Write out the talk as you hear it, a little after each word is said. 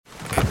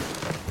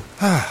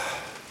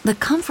The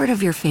comfort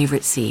of your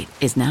favorite seat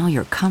is now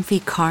your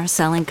comfy car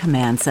selling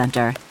command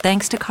center,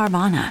 thanks to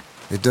Carvana.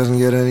 It doesn't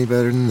get any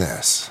better than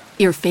this.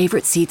 Your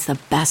favorite seat's the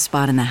best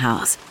spot in the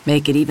house.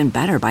 Make it even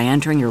better by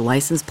entering your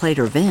license plate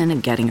or VIN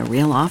and getting a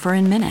real offer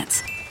in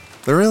minutes.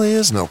 There really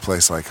is no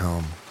place like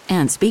home.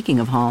 And speaking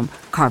of home,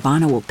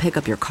 Carvana will pick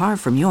up your car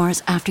from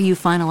yours after you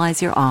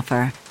finalize your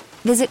offer.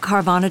 Visit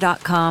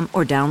Carvana.com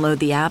or download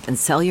the app and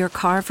sell your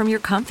car from your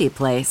comfy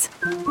place.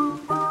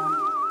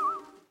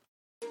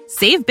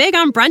 Save big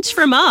on brunch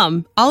for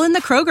mom, all in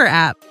the Kroger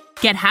app.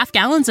 Get half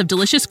gallons of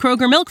delicious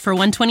Kroger milk for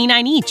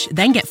 $1.29 each.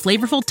 Then get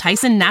flavorful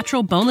Tyson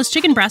natural boneless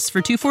chicken breasts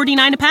for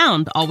 $2.49 a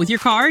pound, all with your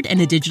card and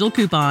a digital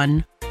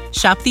coupon.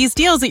 Shop these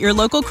deals at your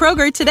local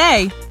Kroger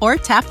today, or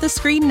tap the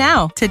screen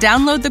now to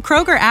download the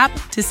Kroger app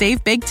to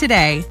save big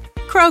today.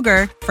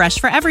 Kroger, fresh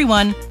for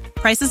everyone.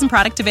 Prices and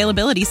product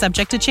availability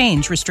subject to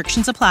change.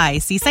 Restrictions apply.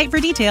 See site for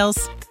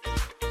details.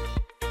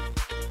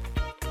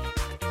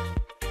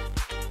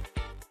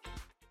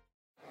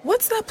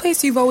 What's that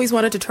place you've always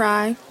wanted to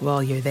try?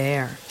 Well, you're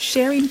there,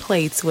 sharing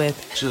plates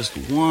with... Just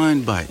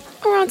one bite.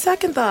 Or on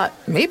second thought,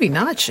 maybe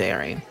not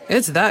sharing.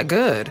 It's that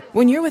good.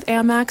 When you're with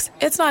Amex,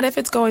 it's not if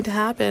it's going to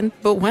happen,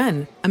 but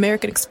when.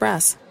 American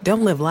Express.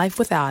 Don't live life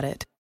without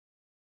it.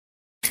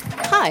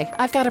 Hi,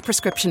 I've got a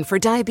prescription for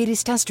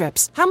diabetes test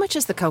strips. How much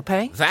is the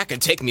copay? That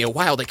could take me a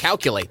while to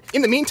calculate.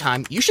 In the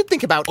meantime, you should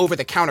think about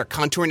over-the-counter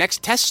Contour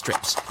Next test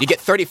strips. You get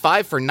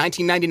 35 for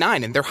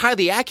 $19.99, and they're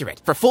highly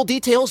accurate. For full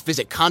details,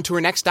 visit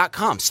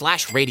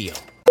contournext.com/radio.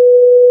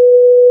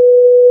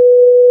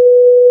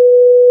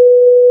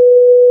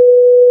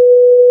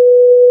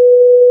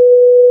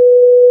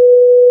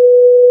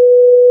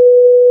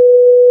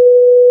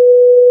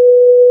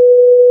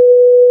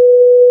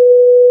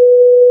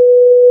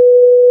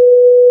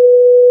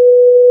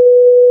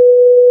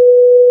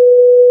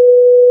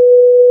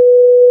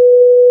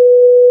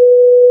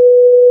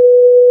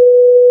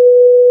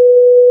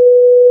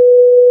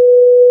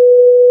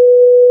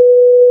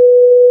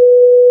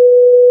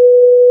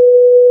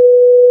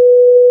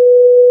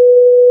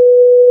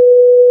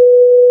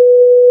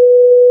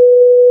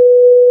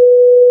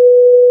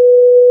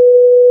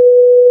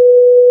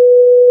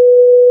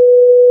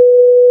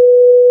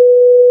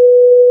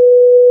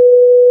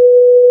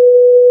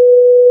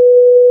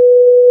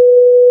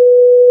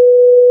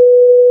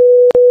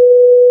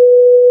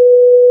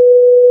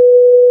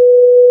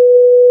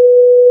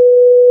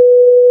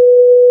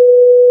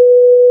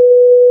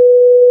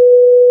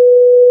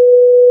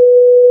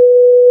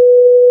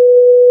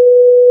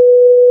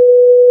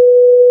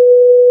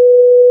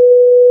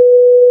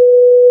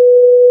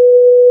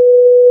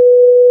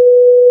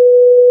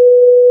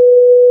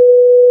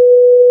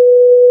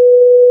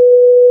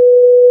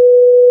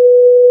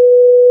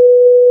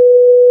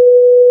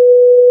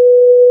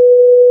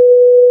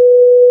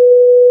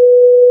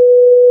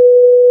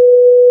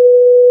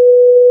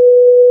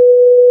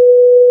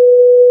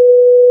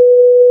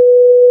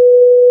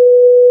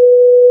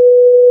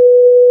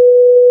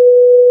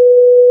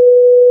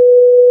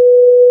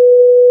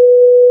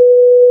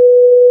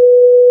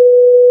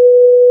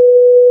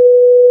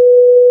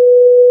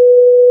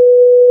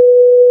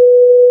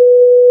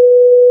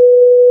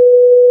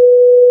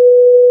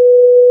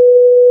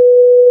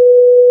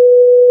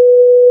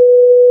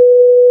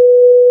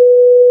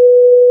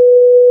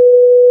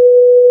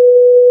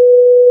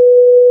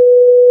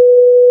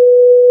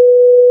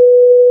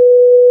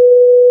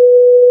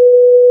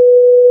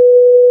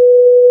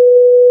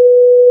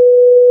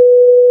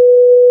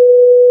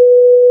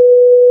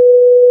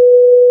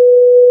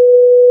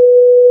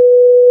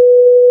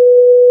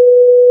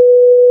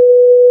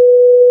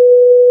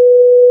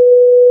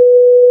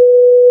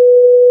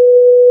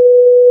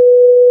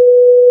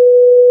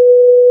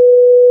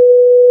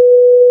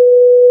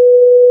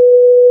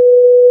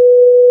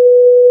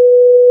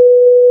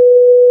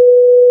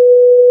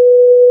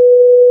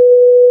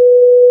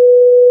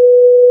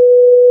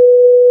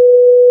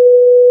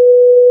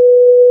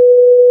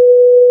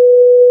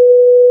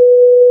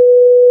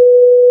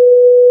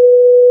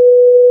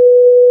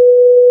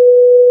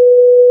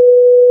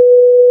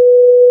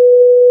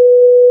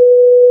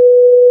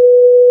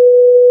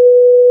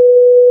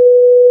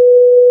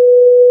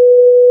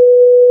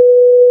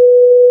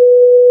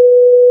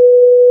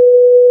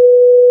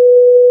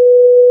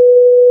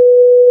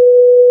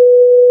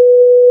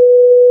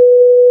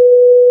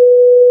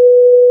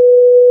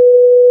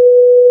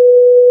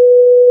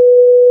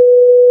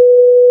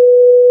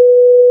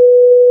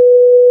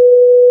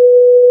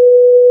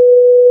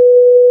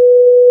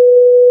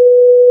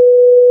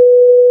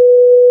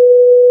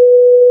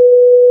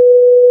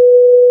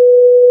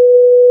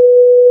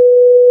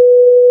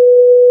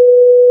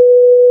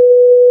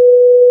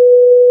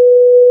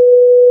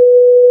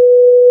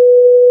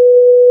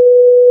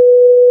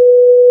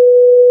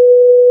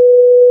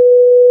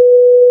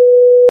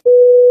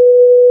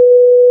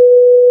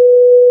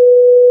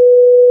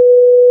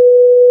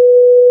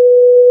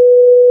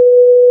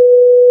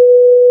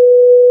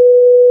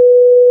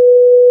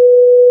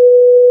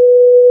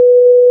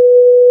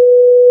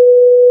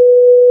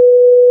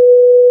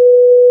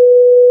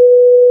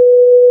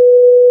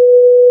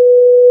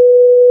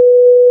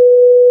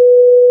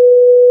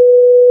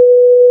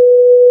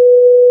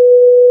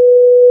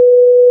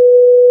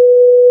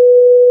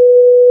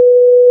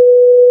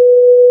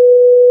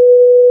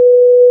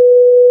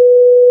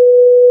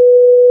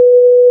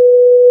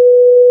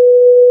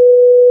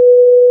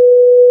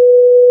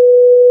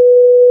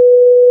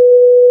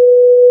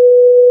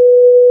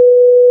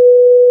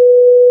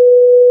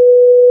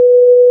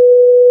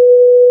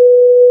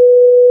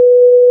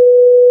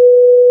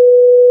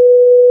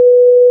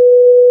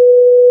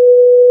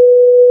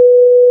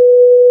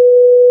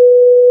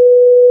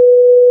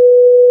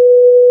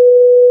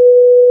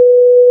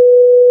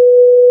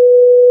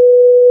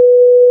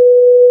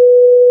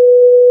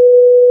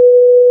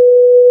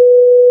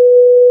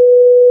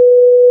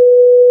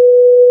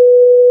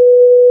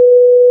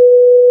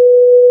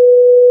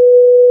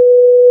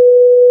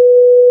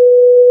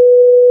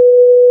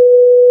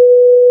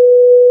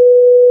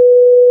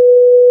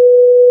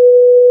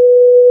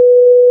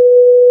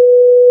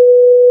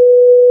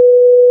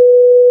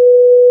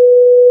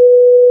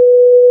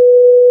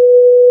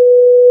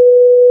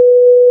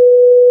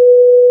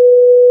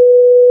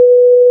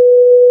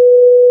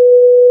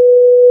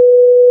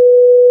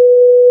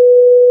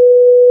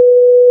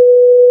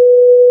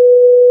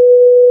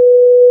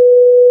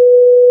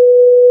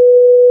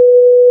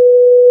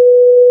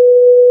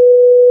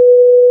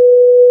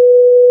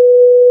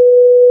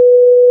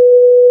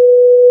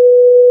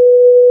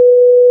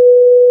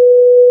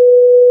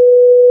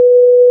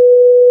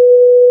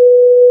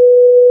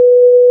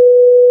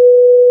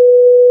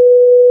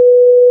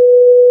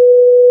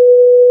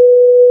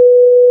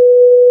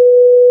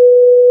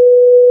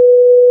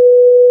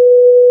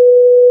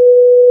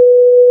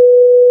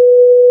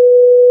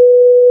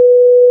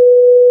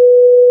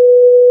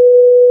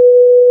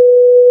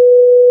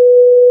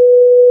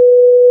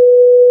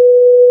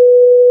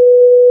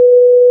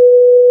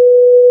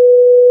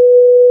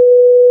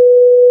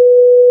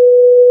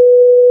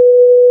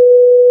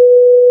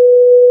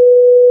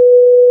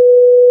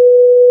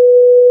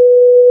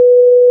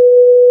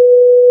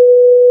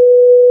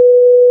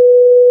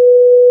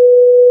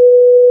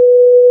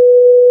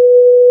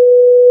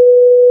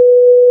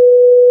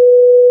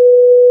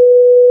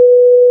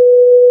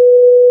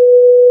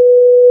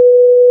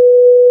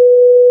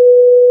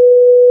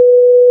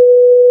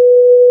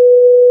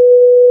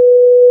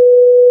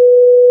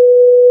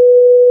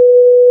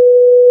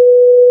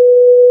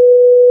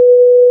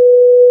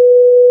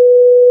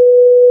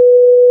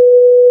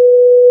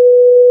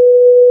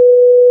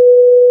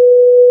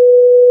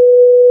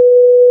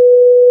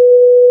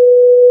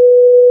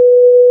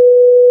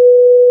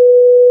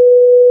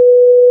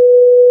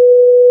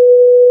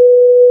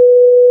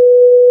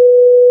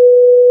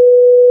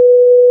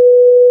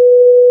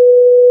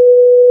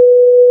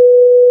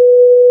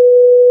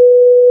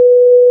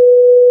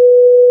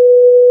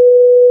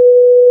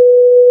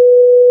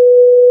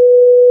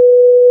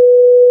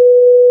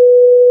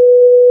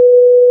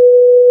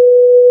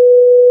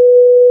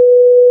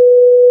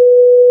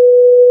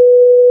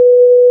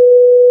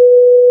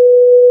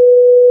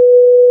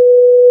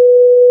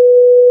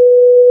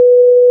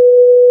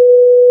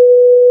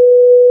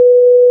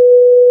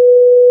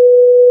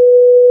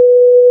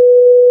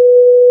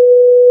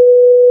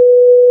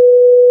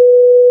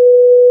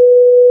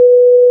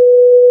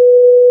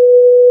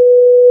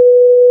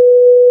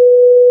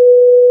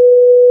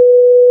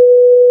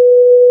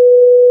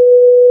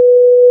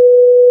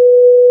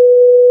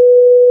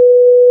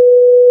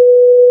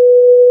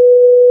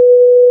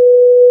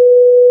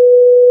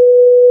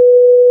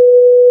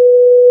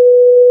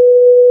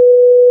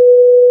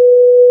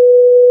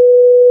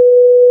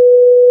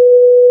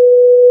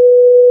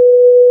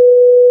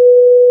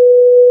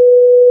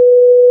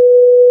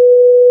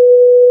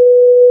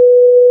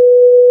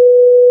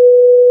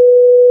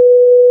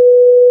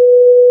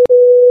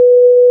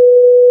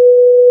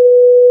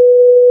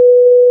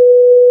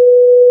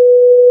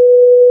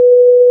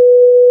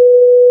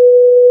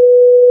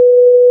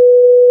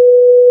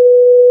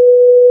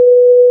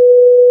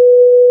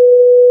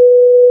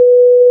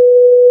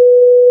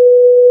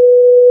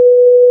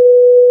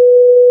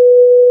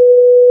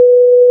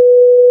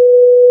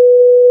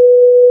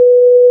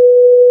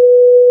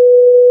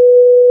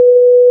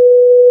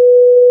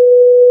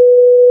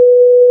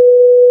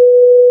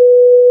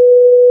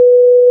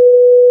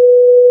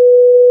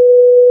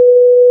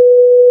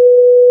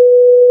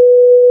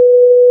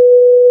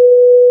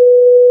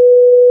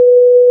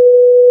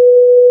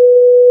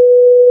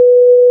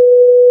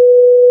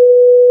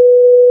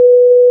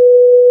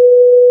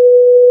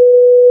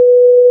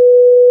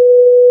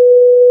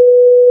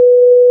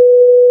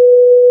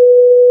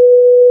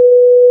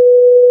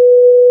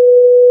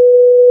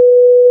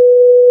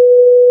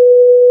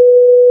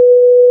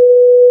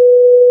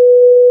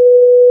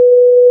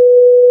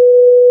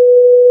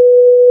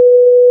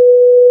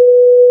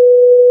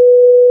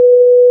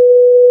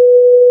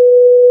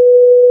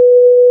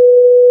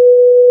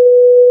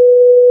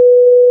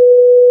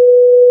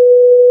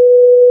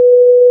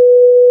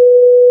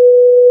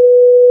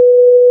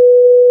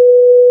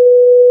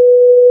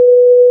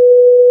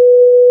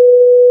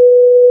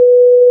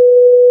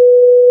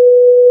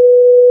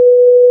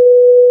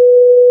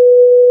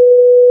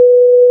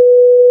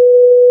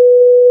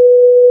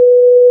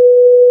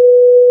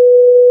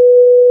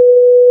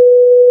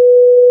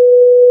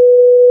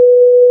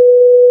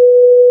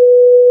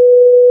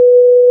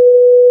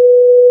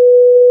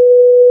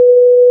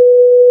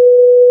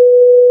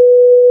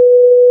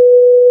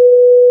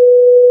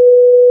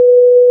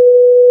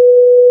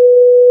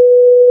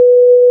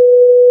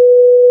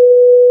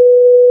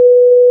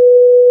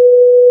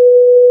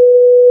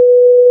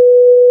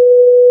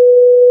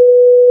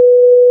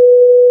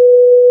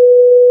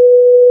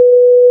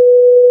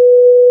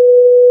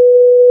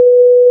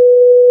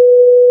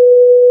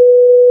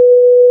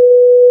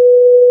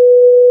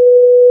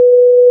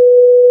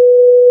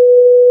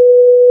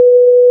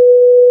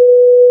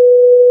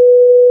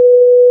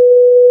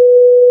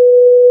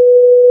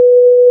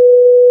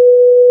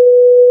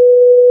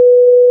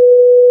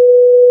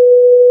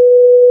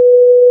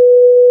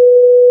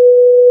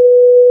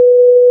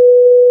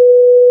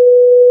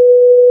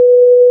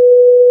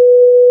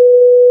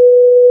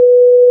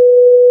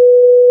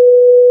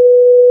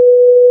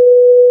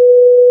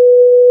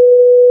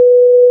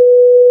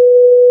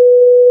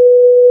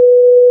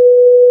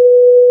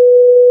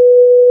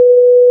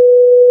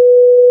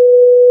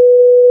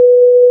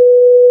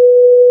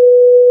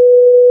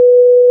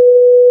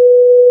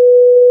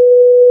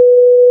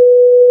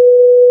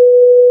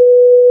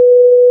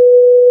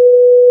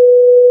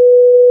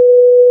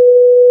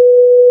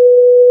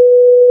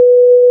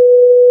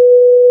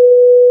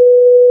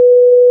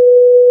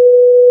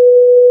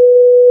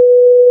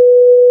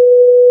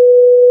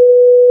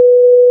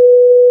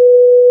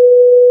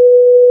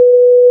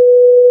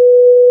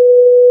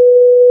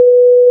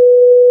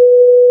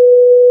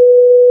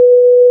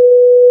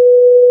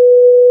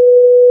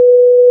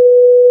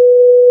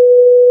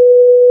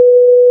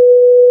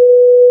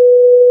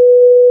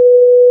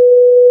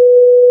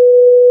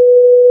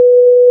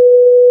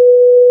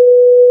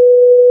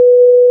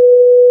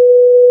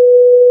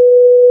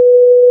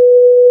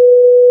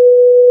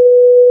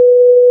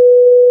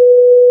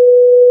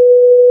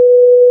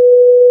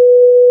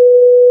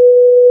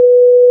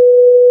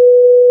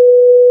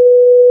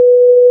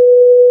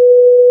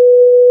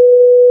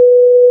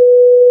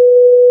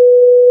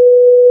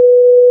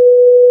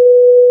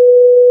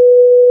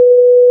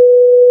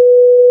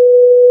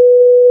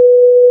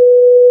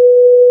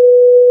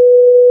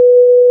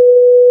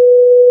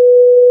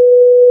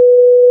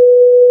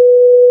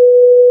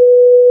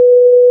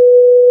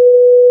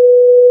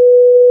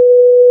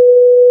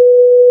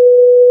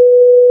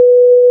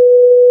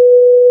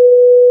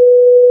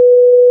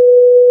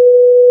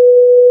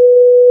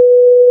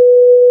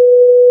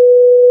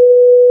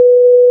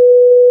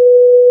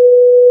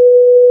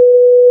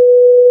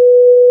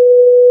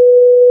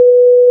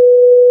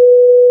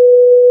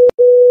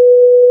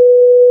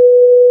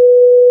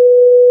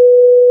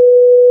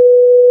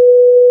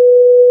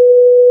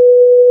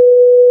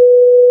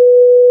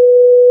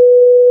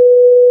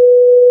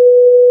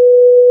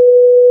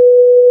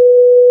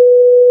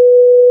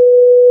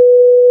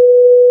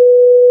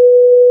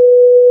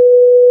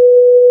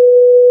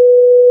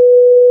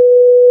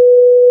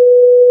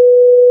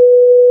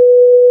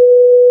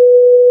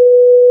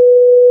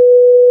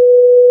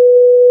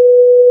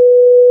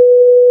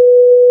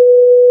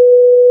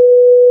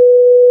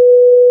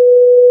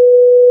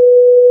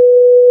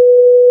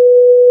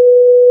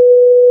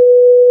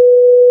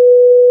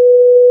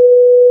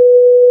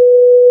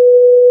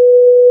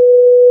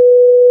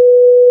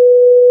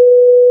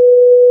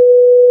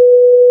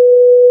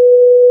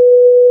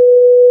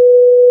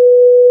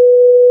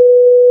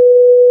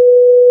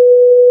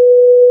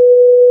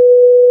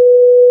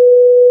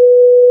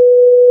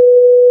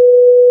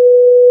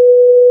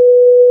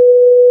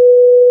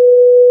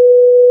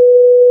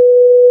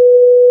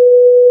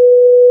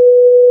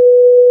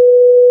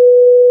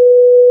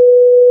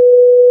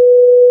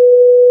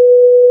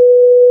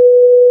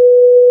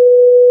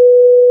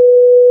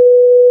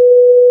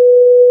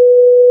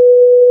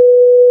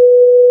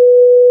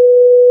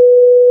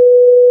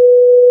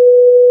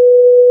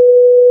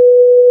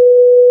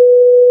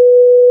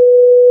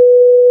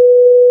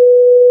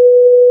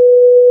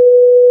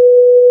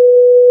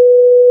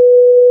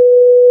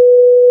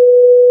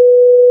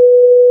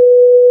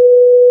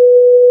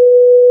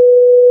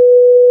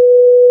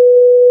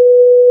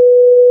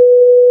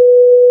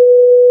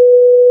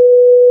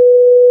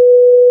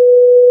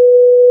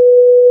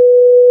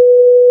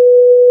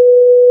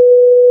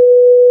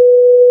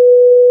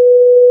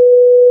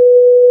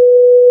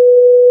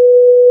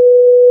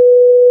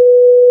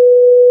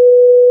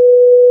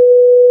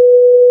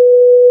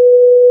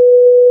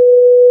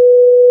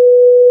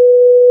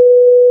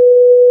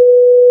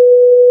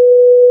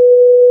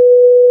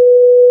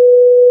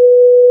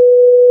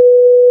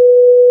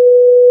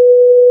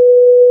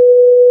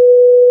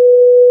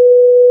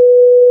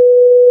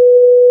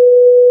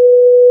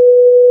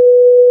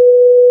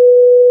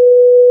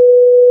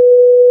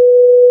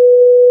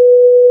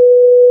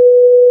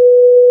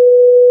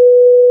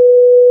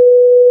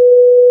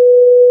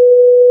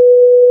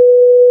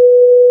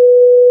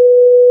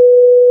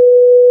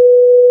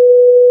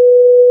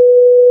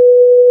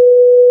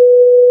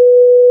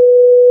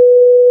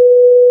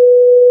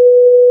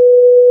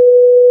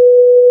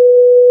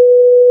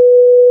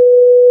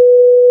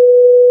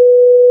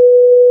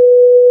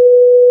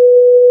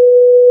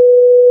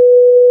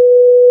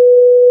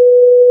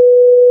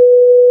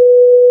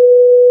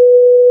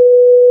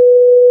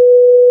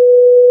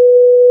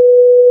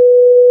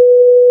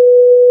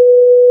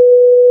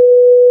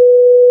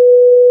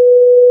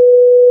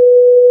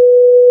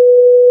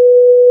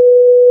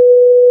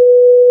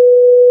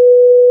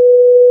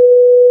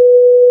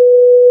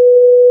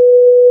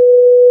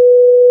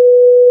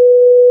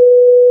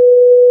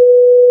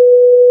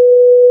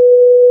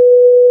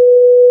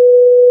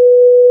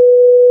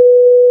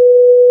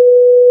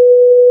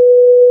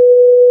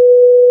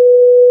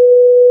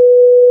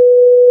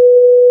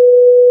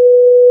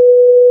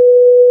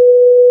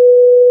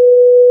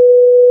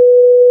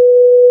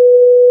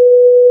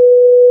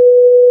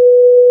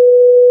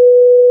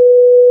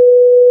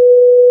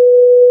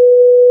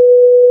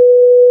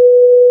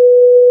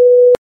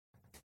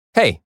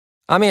 Hey,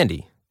 I'm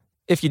Andy.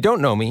 If you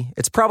don't know me,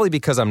 it's probably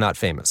because I'm not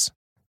famous.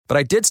 But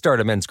I did start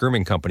a men's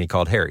grooming company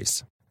called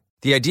Harry's.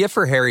 The idea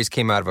for Harry's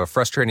came out of a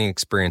frustrating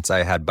experience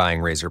I had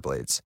buying razor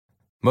blades.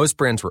 Most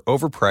brands were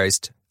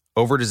overpriced,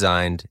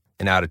 overdesigned,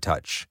 and out of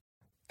touch.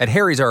 At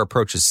Harry's, our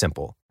approach is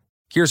simple.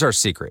 Here's our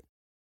secret.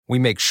 We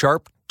make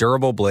sharp,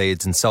 durable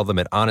blades and sell them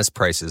at honest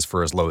prices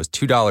for as low as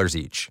 $2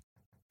 each.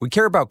 We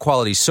care about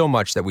quality so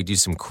much that we do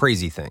some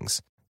crazy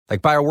things,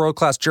 like buy a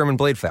world-class German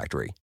blade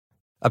factory.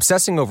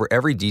 Obsessing over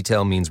every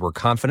detail means we're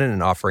confident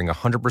in offering a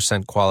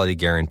 100% quality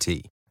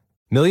guarantee.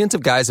 Millions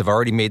of guys have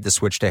already made the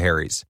switch to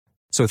Harry's,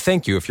 so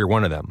thank you if you're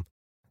one of them.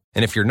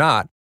 And if you're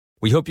not,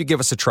 we hope you give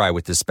us a try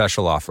with this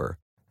special offer.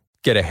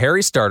 Get a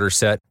Harry starter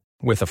set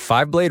with a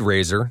 5-blade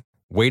razor,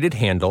 weighted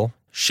handle,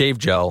 shave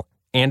gel,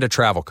 and a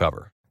travel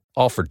cover.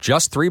 All for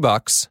just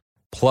 $3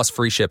 plus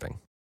free shipping.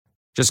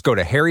 Just go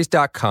to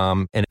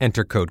harrys.com and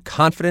enter code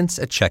CONFIDENCE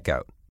at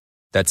checkout.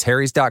 That's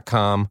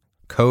harrys.com,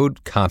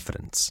 code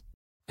CONFIDENCE.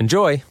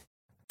 Enjoy.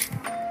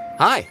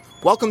 Hi,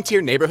 welcome to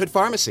your neighborhood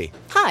pharmacy.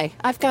 Hi,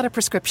 I've got a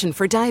prescription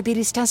for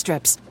diabetes test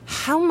strips.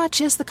 How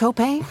much is the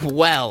copay?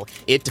 Well,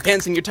 it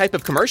depends on your type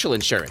of commercial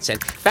insurance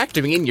and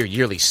factoring in your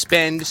yearly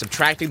spend,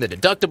 subtracting the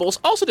deductibles,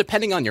 also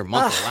depending on your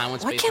monthly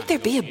allowance. Why can't there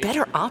be a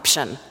better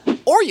option?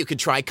 Or you could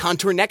try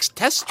Contour Next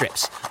test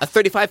strips. A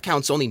 35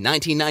 count's only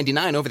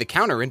 $19.99 over the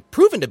counter and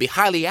proven to be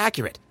highly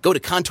accurate. Go to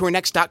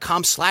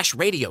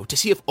contournext.com/radio to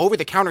see if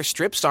over-the-counter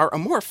strips are a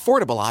more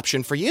affordable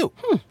option for you.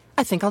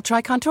 I think I'll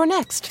try Contour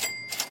Next.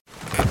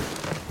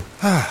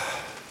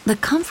 The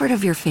comfort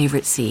of your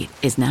favorite seat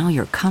is now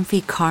your comfy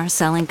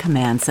car-selling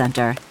command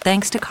center,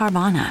 thanks to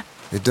Carvana.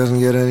 It doesn't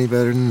get any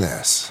better than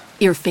this.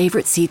 Your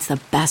favorite seat's the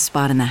best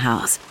spot in the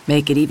house.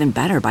 Make it even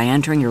better by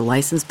entering your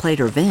license plate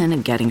or VIN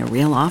and getting a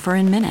real offer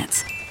in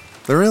minutes.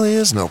 There really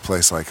is no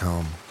place like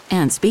home.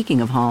 And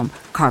speaking of home,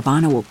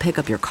 Carvana will pick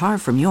up your car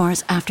from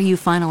yours after you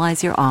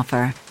finalize your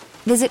offer.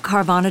 Visit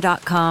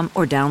Carvana.com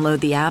or download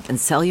the app and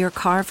sell your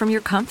car from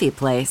your comfy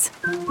place.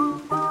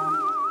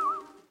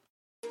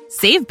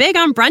 Save big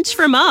on brunch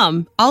for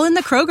mom, all in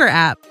the Kroger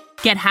app.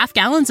 Get half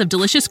gallons of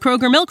delicious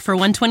Kroger milk for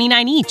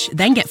 $1.29 each.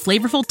 Then get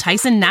flavorful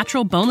Tyson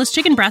natural boneless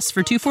chicken breasts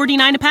for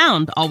 $2.49 a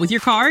pound, all with your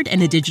card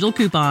and a digital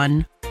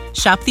coupon.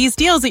 Shop these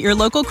deals at your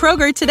local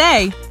Kroger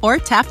today, or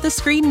tap the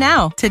screen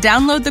now to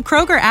download the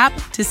Kroger app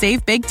to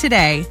save big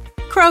today.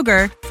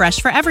 Kroger, fresh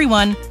for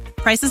everyone.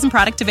 Prices and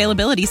product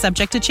availability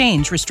subject to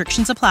change.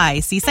 Restrictions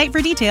apply. See site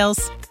for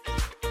details.